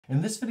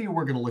In this video,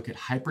 we're going to look at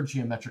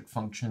hypergeometric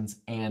functions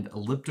and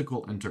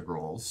elliptical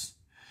integrals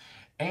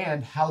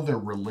and how they're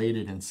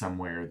related in some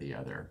way or the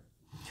other.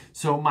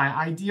 So my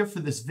idea for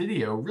this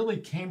video really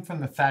came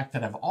from the fact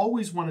that I've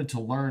always wanted to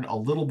learn a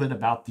little bit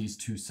about these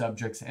two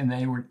subjects, and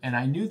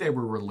I knew they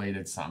were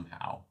related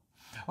somehow.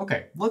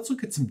 Okay, let's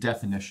look at some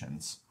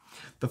definitions.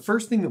 The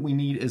first thing that we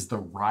need is the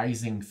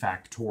rising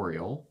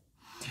factorial.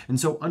 And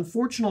so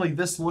unfortunately,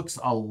 this looks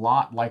a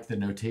lot like the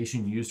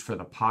notation used for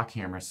the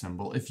Pockhammer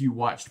symbol if you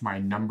watched my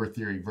Number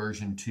Theory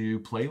version 2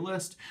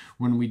 playlist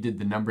when we did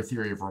the number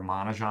theory of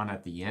Ramanujan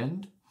at the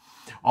end,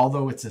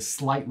 although it's a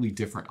slightly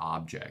different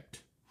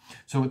object.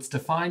 So it's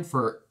defined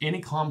for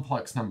any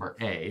complex number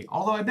A,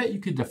 although I bet you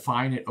could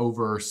define it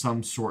over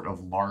some sort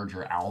of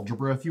larger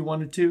algebra if you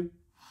wanted to.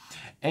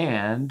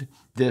 And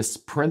this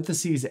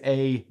parentheses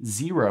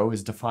A0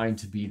 is defined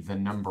to be the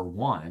number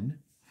 1.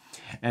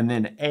 And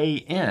then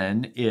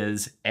AN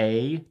is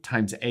A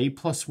times A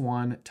plus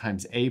 1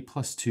 times A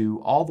plus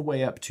 2 all the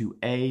way up to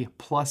A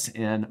plus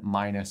N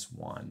minus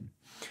 1.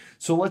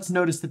 So let's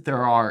notice that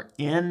there are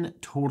n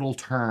total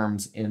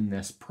terms in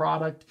this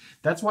product.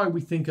 That's why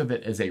we think of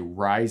it as a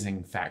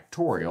rising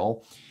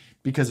factorial,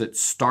 because it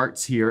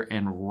starts here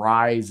and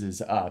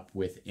rises up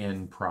with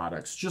n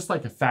products, just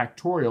like a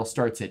factorial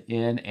starts at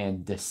n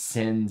and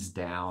descends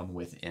down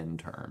with n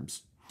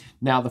terms.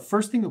 Now, the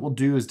first thing that we'll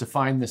do is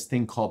define this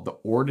thing called the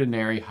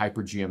ordinary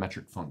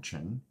hypergeometric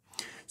function.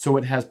 So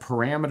it has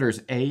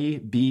parameters a,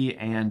 b,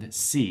 and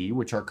c,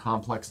 which are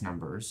complex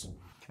numbers.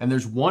 And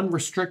there's one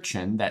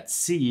restriction that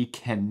c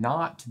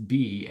cannot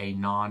be a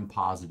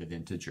non-positive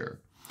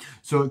integer.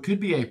 So it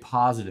could be a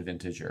positive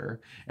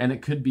integer, and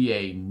it could be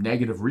a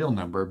negative real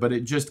number, but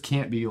it just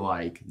can't be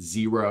like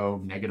 0,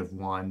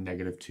 -1,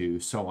 -2,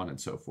 so on and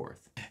so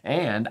forth.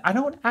 And I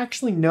don't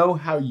actually know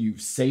how you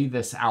say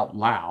this out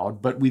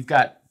loud, but we've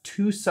got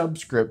two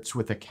subscripts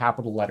with a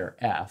capital letter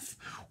F.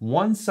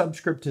 One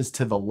subscript is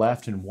to the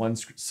left and one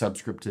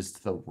subscript is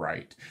to the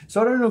right.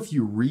 So I don't know if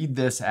you read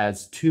this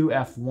as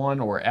 2F1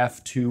 or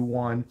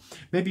F21.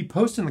 Maybe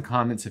post in the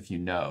comments if you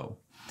know.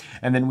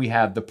 And then we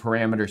have the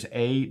parameters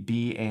A,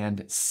 B,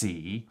 and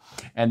C,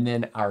 and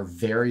then our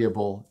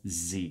variable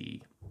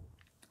Z.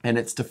 And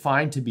it's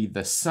defined to be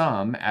the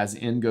sum, as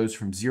n goes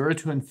from 0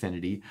 to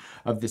infinity,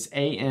 of this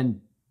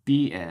AN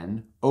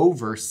Bn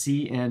over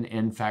Cn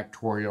n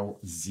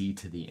factorial z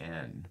to the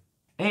n.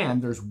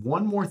 And there's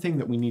one more thing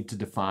that we need to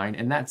define,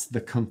 and that's the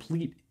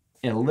complete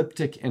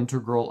elliptic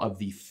integral of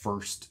the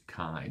first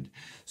kind.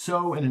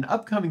 So in an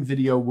upcoming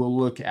video, we'll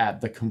look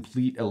at the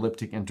complete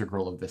elliptic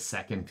integral of the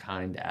second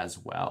kind as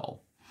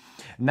well.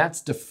 And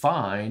that's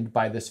defined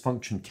by this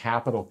function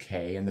capital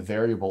K, and the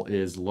variable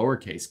is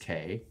lowercase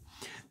k.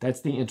 That's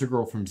the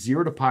integral from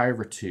 0 to pi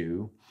over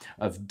 2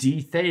 of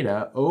d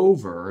theta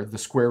over the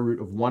square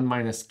root of 1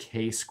 minus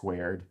k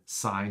squared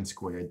sine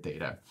squared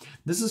theta.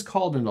 This is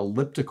called an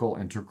elliptical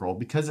integral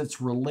because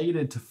it's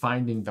related to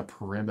finding the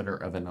perimeter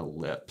of an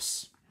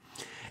ellipse.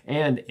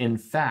 And in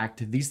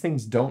fact, these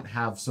things don't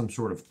have some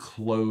sort of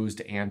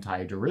closed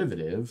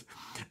antiderivative.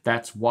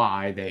 That's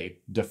why they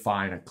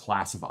define a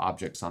class of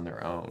objects on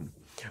their own.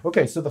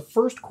 Okay, so the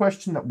first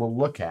question that we'll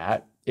look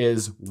at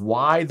is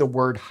why the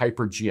word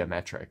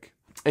hypergeometric?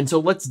 And so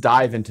let's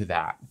dive into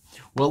that.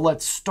 Well,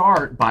 let's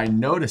start by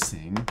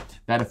noticing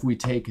that if we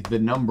take the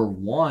number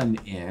 1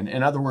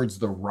 in other words,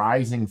 the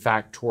rising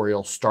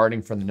factorial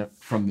starting from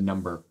the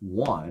number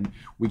 1,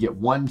 we get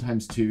 1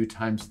 times 2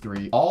 times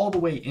 3, all the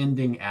way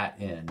ending at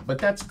n. But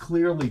that's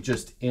clearly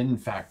just n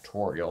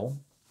factorial.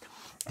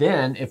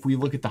 Then if we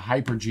look at the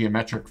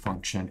hypergeometric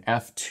function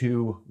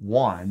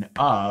f(2,1)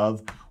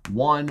 of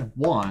 1,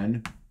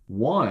 1,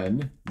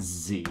 1,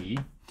 z,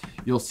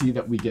 you'll see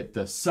that we get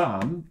the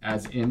sum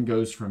as n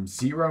goes from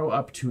 0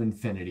 up to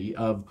infinity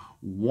of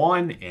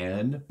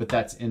 1n, but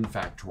that's n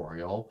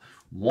factorial,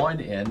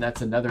 1n,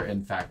 that's another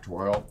n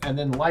factorial, and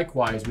then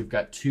likewise we've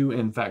got 2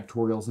 n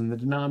factorials in the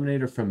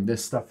denominator from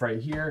this stuff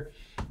right here,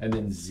 and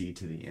then z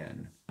to the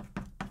n.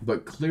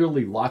 But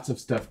clearly lots of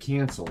stuff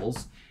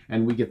cancels,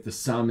 and we get the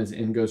sum as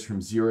n goes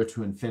from 0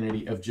 to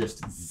infinity of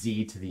just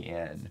z to the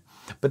n.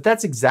 But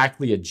that's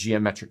exactly a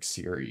geometric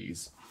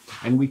series.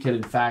 And we could,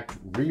 in fact,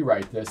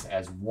 rewrite this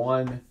as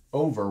 1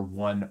 over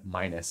 1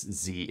 minus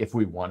z if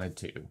we wanted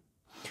to.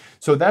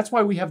 So that's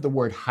why we have the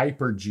word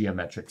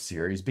hypergeometric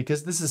series,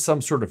 because this is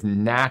some sort of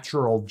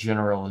natural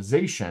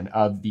generalization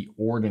of the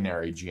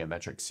ordinary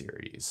geometric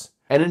series.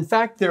 And in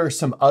fact, there are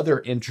some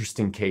other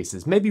interesting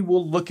cases. Maybe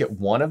we'll look at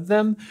one of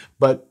them,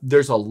 but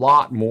there's a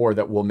lot more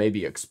that we'll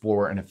maybe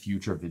explore in a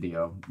future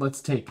video.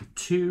 Let's take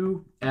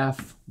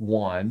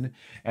 2f1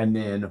 and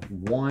then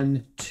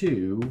 1,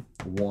 2,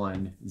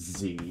 1,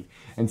 z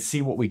and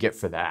see what we get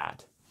for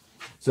that.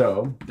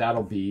 So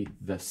that'll be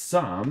the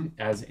sum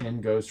as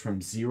n goes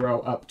from 0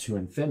 up to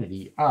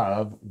infinity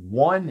of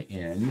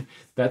 1n,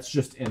 that's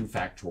just n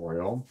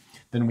factorial.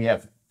 Then we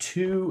have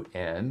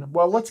 2n.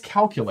 Well, let's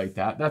calculate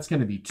that. That's going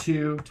to be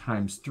 2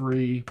 times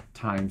 3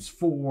 times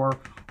 4,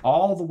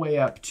 all the way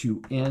up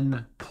to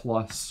n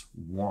plus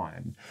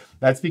 1.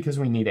 That's because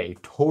we need a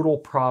total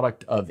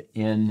product of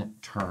n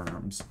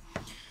terms.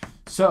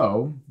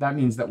 So that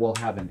means that we'll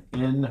have an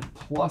n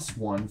plus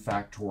 1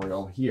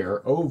 factorial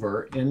here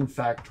over n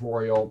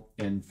factorial,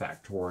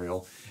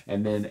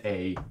 and then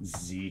a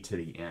z to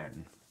the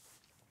n.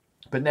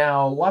 But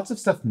now lots of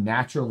stuff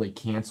naturally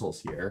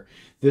cancels here.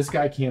 This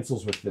guy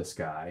cancels with this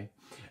guy,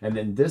 and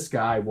then this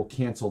guy will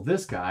cancel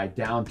this guy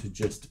down to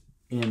just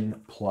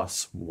n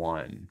plus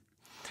 1.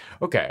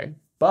 Okay,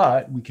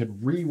 but we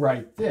could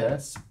rewrite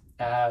this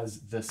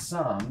as the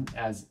sum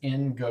as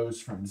n goes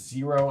from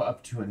 0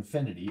 up to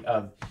infinity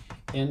of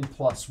n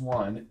plus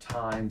 1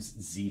 times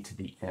z to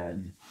the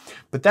n.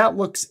 But that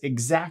looks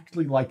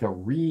exactly like a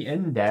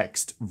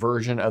re-indexed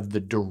version of the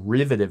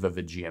derivative of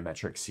a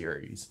geometric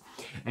series.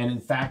 And in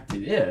fact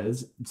it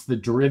is. It's the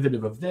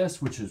derivative of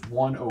this, which is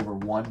 1 over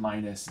 1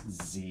 minus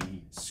z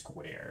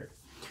squared.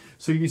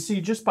 So you see,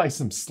 just by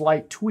some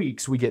slight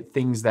tweaks, we get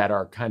things that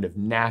are kind of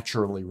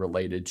naturally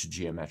related to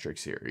geometric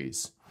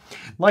series.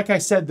 Like I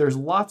said, there's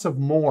lots of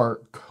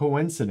more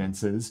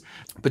coincidences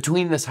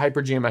between this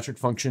hypergeometric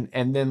function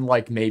and then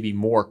like maybe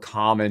more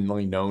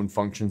commonly known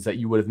functions that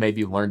you would have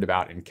maybe learned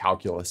about in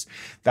calculus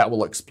that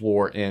we'll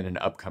explore in an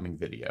upcoming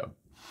video.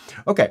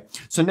 Okay,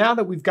 so now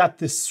that we've got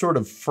this sort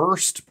of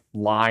first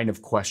line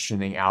of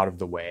questioning out of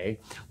the way,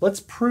 let's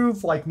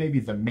prove like maybe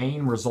the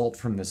main result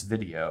from this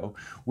video,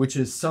 which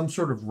is some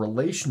sort of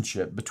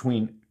relationship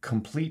between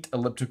complete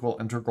elliptical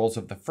integrals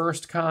of the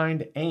first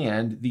kind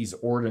and these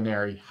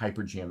ordinary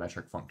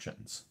hypergeometric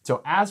functions.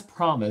 So as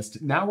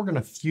promised, now we're going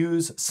to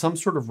fuse some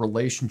sort of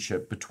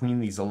relationship between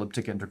these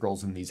elliptic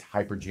integrals and these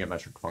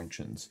hypergeometric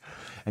functions.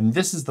 And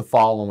this is the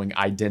following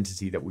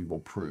identity that we will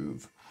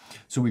prove.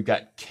 So we've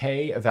got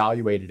k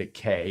evaluated at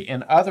k.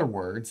 In other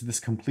words, this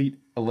complete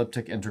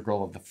elliptic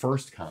integral of the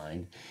first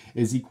kind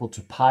is equal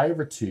to pi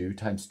over 2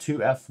 times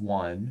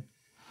 2f1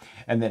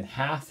 and then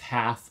half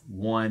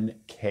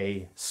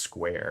 1k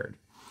squared.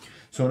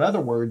 So in other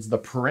words, the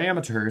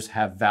parameters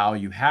have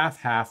value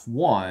half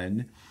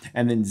 1,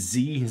 and then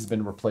z has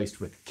been replaced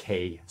with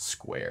k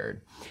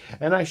squared.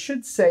 And I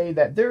should say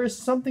that there is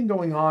something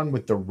going on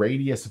with the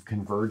radius of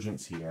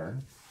convergence here.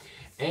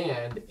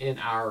 And in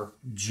our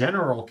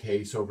general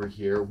case over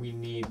here, we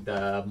need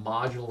the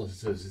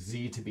modulus of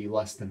z to be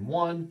less than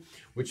 1,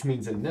 which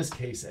means in this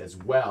case as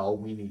well,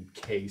 we need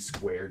k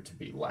squared to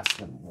be less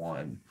than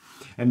 1.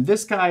 And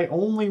this guy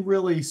only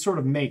really sort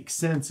of makes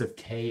sense if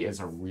k is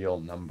a real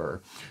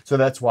number. So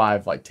that's why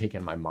I've like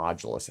taken my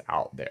modulus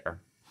out there.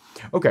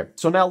 Okay,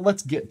 so now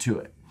let's get to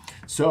it.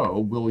 So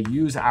we'll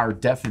use our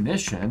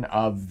definition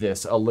of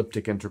this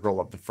elliptic integral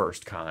of the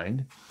first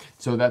kind.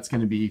 So that's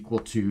going to be equal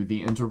to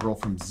the integral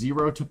from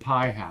 0 to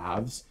pi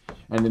halves,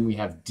 and then we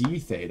have d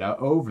theta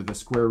over the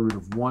square root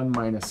of 1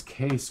 minus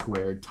k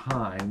squared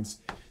times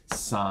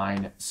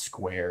sine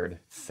squared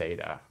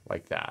theta,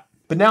 like that.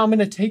 But now I'm going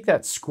to take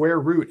that square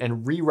root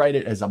and rewrite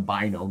it as a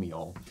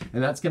binomial.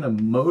 And that's going to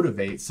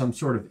motivate some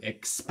sort of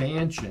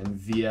expansion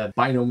via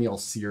binomial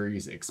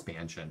series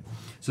expansion.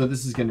 So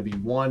this is going to be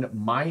 1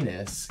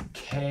 minus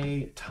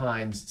k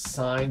times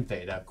sine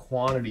theta,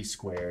 quantity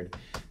squared,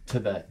 to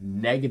the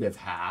negative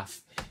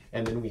half.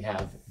 And then we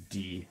have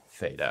d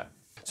theta.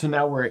 So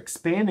now we're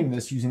expanding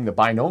this using the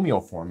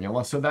binomial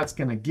formula. So that's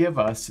going to give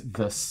us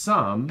the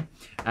sum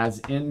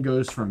as n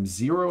goes from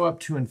 0 up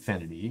to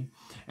infinity.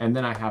 And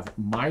then I have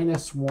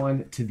minus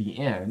 1 to the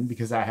n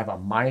because I have a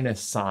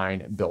minus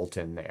sign built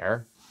in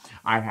there.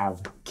 I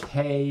have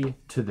k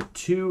to the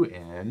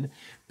 2n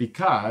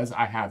because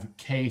I have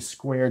k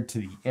squared to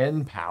the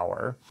n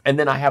power. And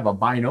then I have a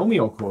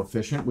binomial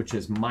coefficient, which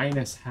is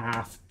minus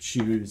half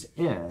choose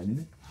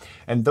n.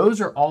 And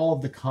those are all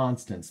of the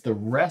constants. The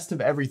rest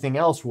of everything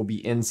else will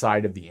be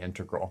inside of the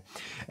integral.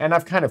 And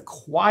I've kind of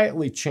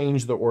quietly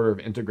changed the order of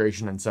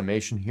integration and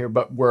summation here,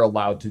 but we're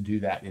allowed to do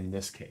that in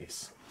this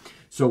case.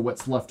 So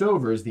what's left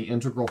over is the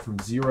integral from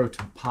 0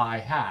 to pi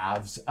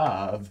halves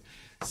of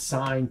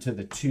sine to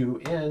the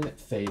 2n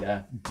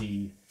theta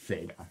d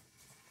theta.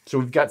 So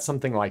we've got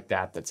something like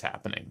that that's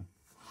happening.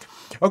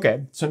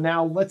 Okay, so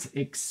now let's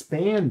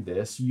expand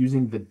this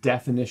using the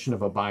definition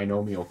of a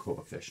binomial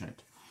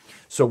coefficient.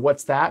 So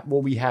what's that?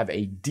 Well, we have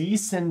a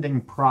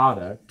descending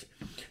product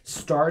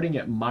starting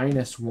at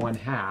minus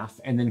 1/2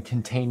 and then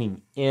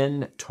containing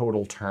n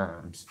total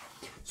terms.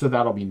 So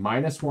that'll be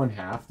minus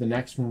 1/2. The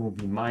next one will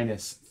be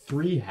minus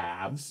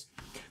 3/2.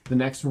 The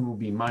next one will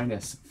be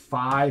minus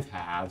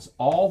 5/2,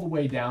 all the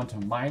way down to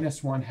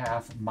minus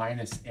 1/2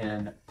 minus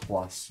n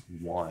plus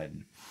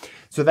 1.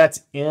 So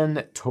that's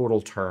n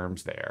total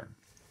terms there.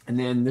 And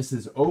then this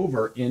is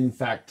over n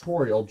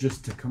factorial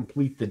just to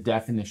complete the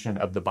definition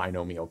of the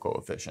binomial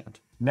coefficient.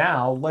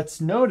 Now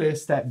let's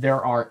notice that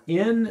there are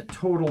n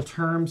total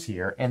terms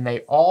here and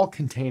they all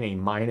contain a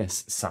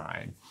minus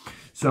sign.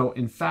 So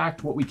in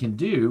fact, what we can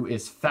do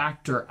is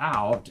factor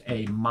out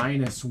a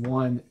minus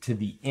 1 to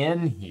the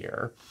n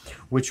here,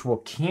 which will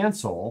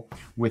cancel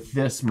with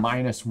this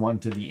minus 1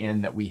 to the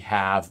n that we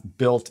have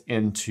built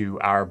into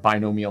our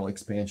binomial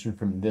expansion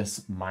from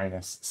this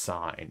minus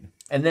sign.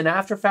 And then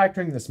after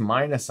factoring this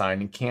minus sign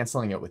and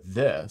canceling it with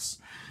this,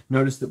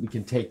 notice that we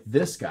can take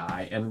this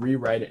guy and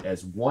rewrite it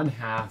as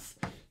 1/2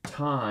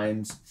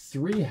 times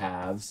 3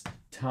 halves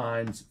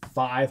times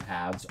 5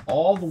 halves,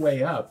 all the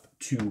way up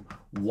to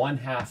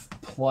 1/2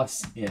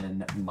 plus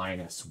n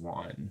minus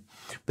 1.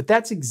 But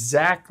that's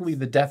exactly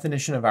the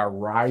definition of our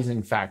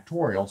rising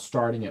factorial,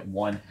 starting at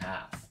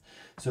 1/2.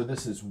 So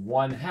this is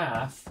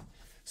 1/2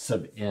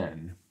 sub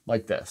n,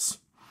 like this.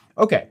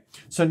 Okay,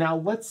 so now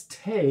let's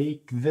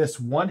take this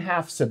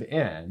 1/2 sub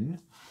n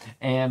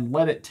and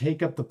let it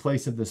take up the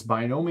place of this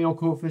binomial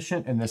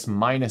coefficient and this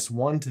minus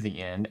 1 to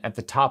the n at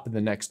the top of the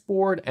next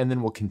board, and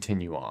then we'll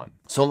continue on.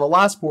 So on the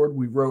last board,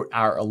 we wrote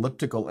our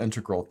elliptical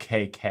integral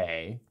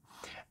kk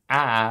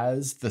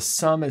as the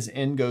sum as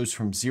n goes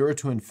from 0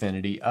 to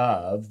infinity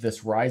of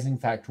this rising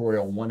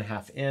factorial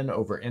 1/2 n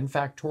over n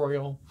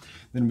factorial.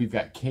 Then we've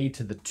got k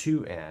to the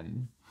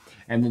 2n.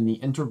 And then the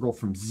integral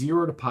from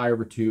 0 to pi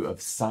over 2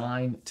 of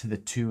sine to the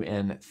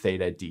 2n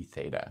theta d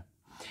theta.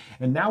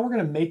 And now we're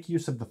going to make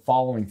use of the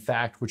following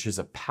fact, which is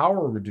a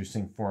power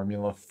reducing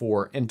formula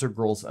for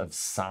integrals of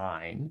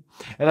sine.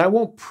 And I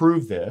won't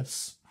prove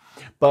this,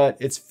 but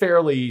it's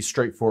fairly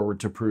straightforward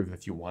to prove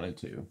if you wanted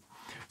to.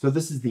 So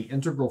this is the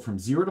integral from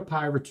 0 to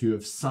pi over 2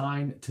 of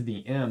sine to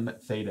the m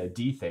theta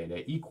d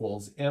theta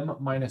equals m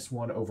minus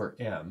 1 over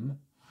m.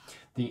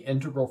 The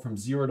integral from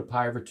 0 to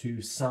pi over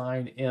 2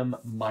 sine m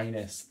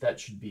minus,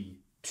 that should be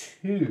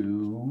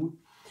 2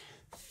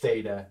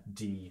 theta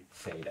d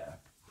theta.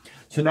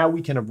 So now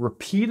we can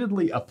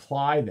repeatedly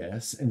apply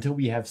this until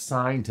we have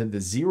sine to the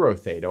 0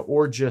 theta,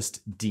 or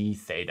just d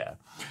theta.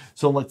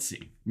 So let's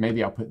see.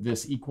 Maybe I'll put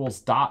this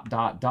equals ...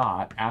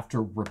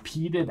 after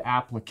repeated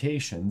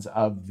applications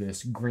of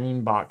this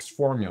green box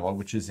formula,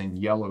 which is in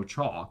yellow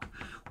chalk.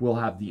 We'll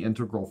have the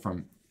integral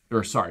from,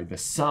 the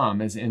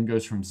sum as n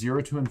goes from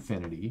 0 to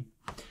infinity,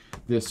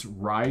 this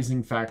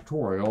rising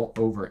factorial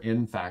over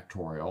n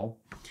factorial,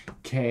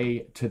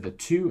 k to the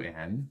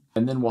 2n,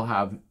 and then we'll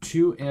have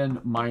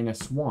 2n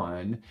minus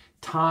 1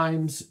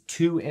 times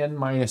 2n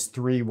minus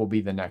 3 will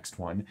be the next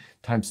one,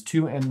 times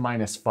 2n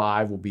minus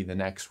 5 will be the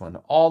next one,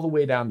 all the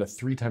way down to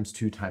 3 times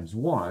 2 times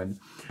 1.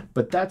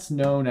 But that's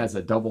known as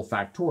a double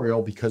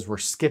factorial because we're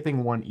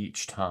skipping one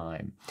each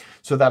time.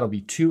 So that'll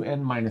be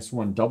 2n minus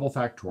 1 double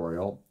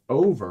factorial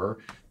over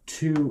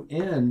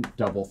 2n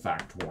double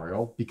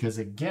factorial, because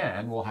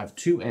again, we'll have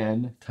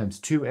 2n times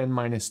 2n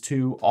minus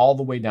 2 all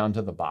the way down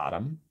to the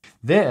bottom.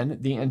 Then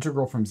the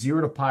integral from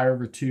 0 to pi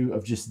over 2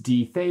 of just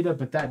d theta,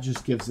 but that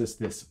just gives us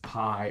this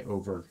pi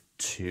over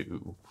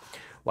 2,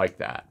 like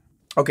that.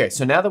 Okay,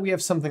 so now that we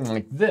have something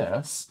like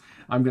this,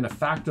 I'm going to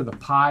factor the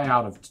pi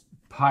out of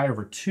pi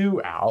over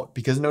 2 out,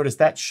 because notice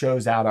that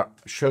shows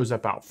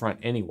up out front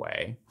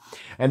anyway.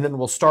 And then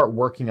we'll start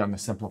working on the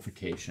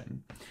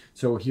simplification.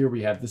 So here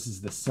we have, this is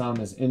the sum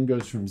as n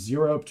goes from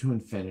 0 up to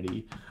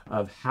infinity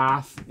of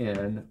half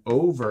n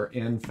over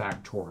n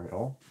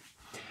factorial.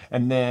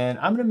 And then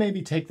I'm going to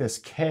maybe take this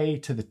k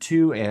to the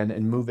 2n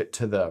and move it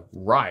to the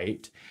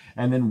right,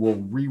 and then we'll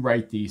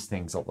rewrite these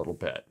things a little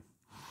bit.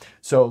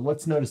 So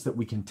let's notice that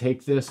we can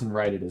take this and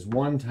write it as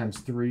 1 times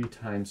 3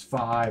 times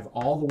 5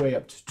 all the way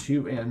up to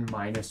 2n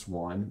minus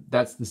 1.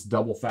 That's this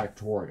double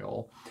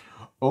factorial,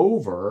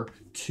 over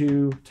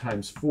 2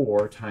 times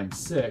 4 times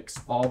 6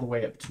 all the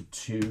way up to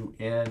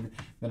 2n.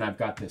 Then I've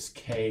got this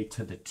k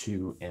to the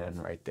 2n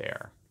right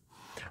there.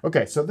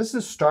 Okay, so this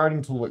is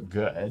starting to look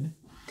good.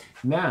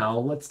 Now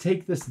let's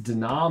take this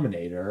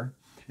denominator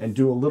and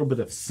do a little bit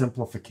of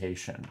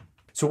simplification.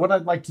 So what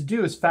I'd like to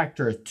do is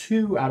factor a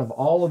 2 out of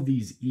all of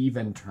these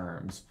even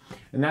terms.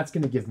 And that's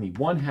going to give me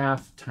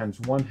 1/2 times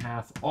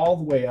 1/2 all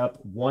the way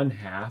up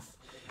 1/2.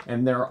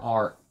 And there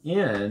are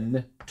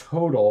n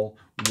total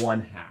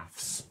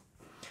 1/2s.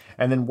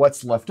 And then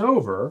what's left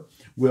over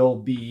will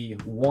be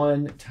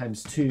 1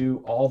 times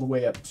 2 all the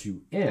way up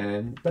to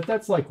n. But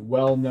that's like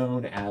well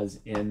known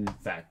as n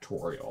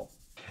factorial.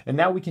 And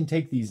now we can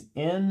take these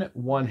n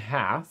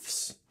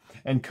 1/2s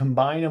and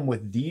combine them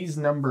with these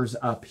numbers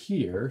up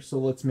here. So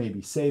let's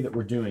maybe say that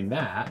we're doing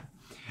that.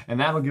 And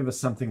that'll give us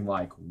something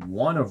like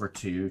 1 over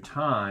 2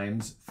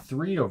 times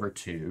 3 over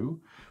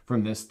 2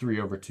 from this 3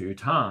 over 2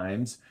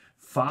 times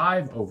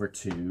 5 over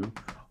 2,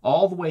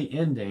 all the way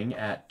ending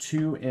at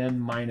 2n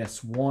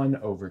minus 1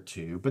 over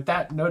 2. But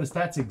that, notice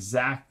that's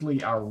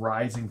exactly our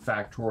rising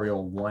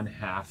factorial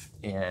 1/2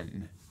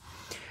 n.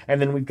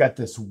 And then we've got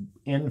this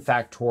n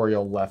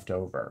factorial left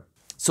over.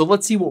 So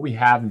let's see what we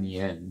have in the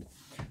end.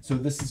 So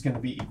this is going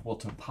to be equal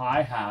to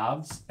pi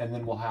halves, and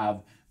then we'll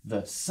have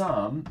the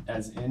sum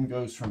as n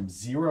goes from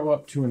 0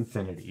 up to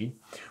infinity.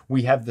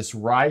 We have this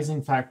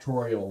rising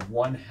factorial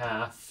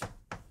 1/2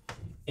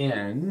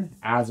 n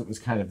as it was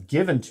kind of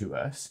given to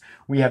us.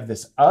 We have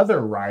this other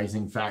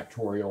rising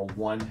factorial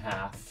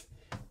 1/2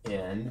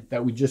 n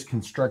that we just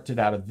constructed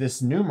out of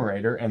this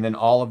numerator and then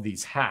all of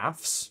these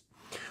halves.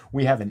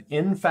 We have an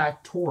n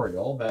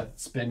factorial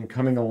that's been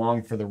coming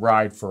along for the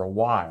ride for a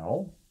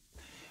while.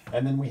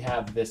 And then we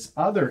have this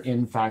other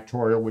n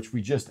factorial, which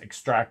we just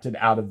extracted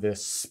out of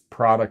this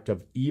product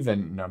of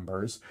even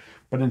numbers.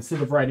 But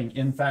instead of writing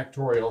n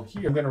factorial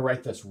here, I'm going to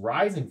write this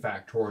rising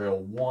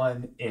factorial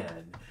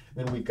 1n.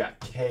 Then we've got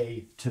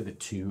k to the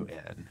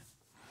 2n.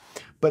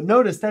 But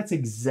notice that's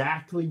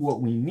exactly what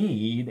we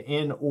need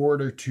in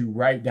order to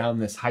write down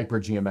this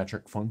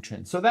hypergeometric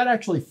function. So that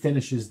actually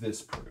finishes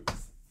this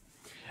proof.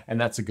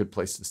 And that's a good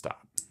place to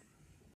stop.